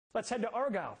Let's head to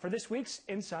Argyle for this week's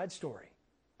Inside Story.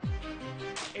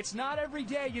 It's not every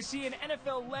day you see an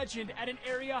NFL legend at an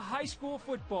area high school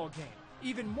football game.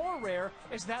 Even more rare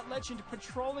is that legend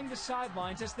patrolling the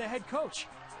sidelines as the head coach.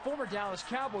 Former Dallas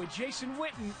Cowboy Jason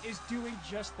Witten is doing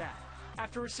just that.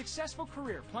 After a successful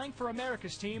career playing for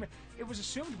America's team, it was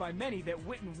assumed by many that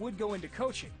Witten would go into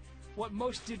coaching. What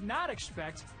most did not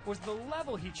expect was the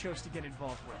level he chose to get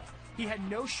involved with. He had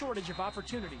no shortage of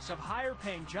opportunities of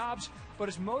higher-paying jobs, but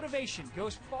his motivation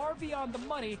goes far beyond the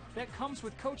money that comes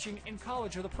with coaching in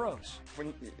college or the pros.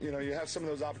 When you have some of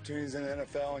those opportunities in the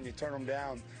NFL and you turn them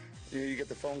down, you get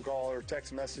the phone call or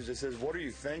text message that says, "What are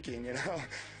you thinking?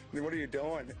 What are you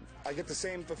doing?" I get the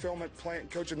same fulfillment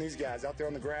coaching these guys out there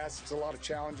on the grass. It's a lot of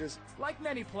challenges. Like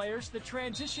many players, the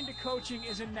transition to coaching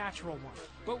is a natural one.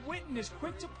 But Witten is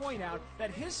quick to point out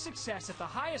that his success at the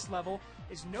highest level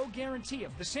is no guarantee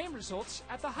of the same results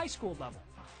at the high school level.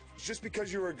 Just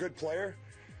because you're a good player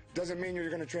doesn't mean you're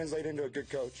going to translate into a good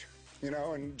coach.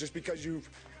 And just because you've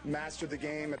mastered the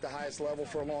game at the highest level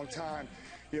for a long time,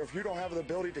 if you don't have the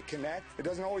ability to connect, it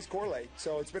doesn't always correlate.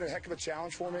 So it's been a heck of a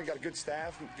challenge for me. I got a good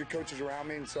staff, good coaches around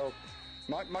me, and so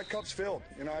my cup's filled.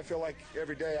 I feel like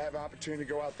every day I have an opportunity to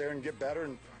go out there and get better,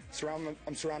 and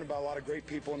I'm surrounded by a lot of great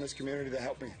people in this community that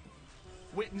help me.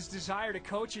 Witten's desire to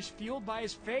coach is fueled by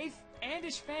his faith and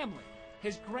his family.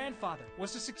 His grandfather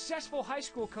was a successful high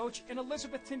school coach in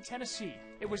Elizabethton, Tennessee.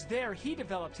 It was there he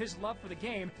developed his love for the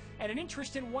game and an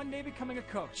interest in one day becoming a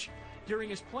coach. During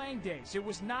his playing days, it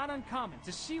was not uncommon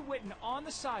to see Witten on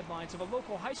the sidelines of a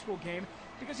local high school game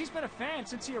because he's been a fan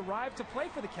since he arrived to play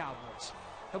for the Cowboys.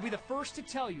 He'll be the first to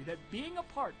tell you that being a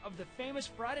part of the famous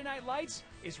Friday Night Lights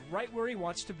is right where he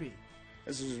wants to be.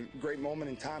 This is a great moment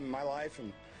in time in my life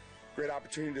and great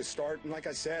opportunity to start. And like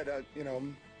I said,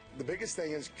 the biggest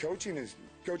thing is coaching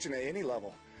at any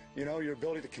level. Your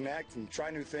ability to connect and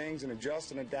try new things and adjust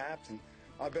and adapt. And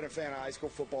I've been a fan of high school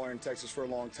football here in Texas for a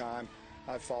long time.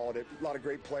 I've followed it. A lot of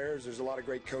great players. There's a lot of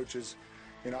great coaches.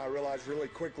 I realized really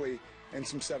quickly in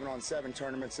some 7-on-7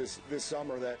 tournaments this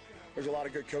summer that there's a lot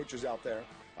of good coaches out there.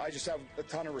 I just have a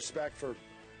ton of respect for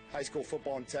high school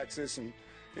football in Texas and,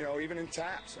 even in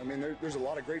TAPS. There's a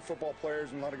lot of great football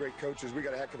players and a lot of great coaches. We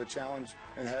got a heck of a challenge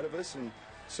ahead of us, and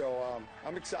so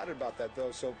I'm excited about that,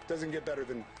 though. So it doesn't get better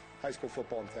than high school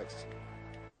football in Texas.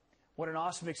 What an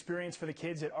awesome experience for the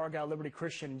kids at Argyle Liberty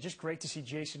Christian. Just great to see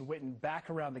Jason Witten back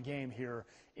around the game here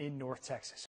in North Texas.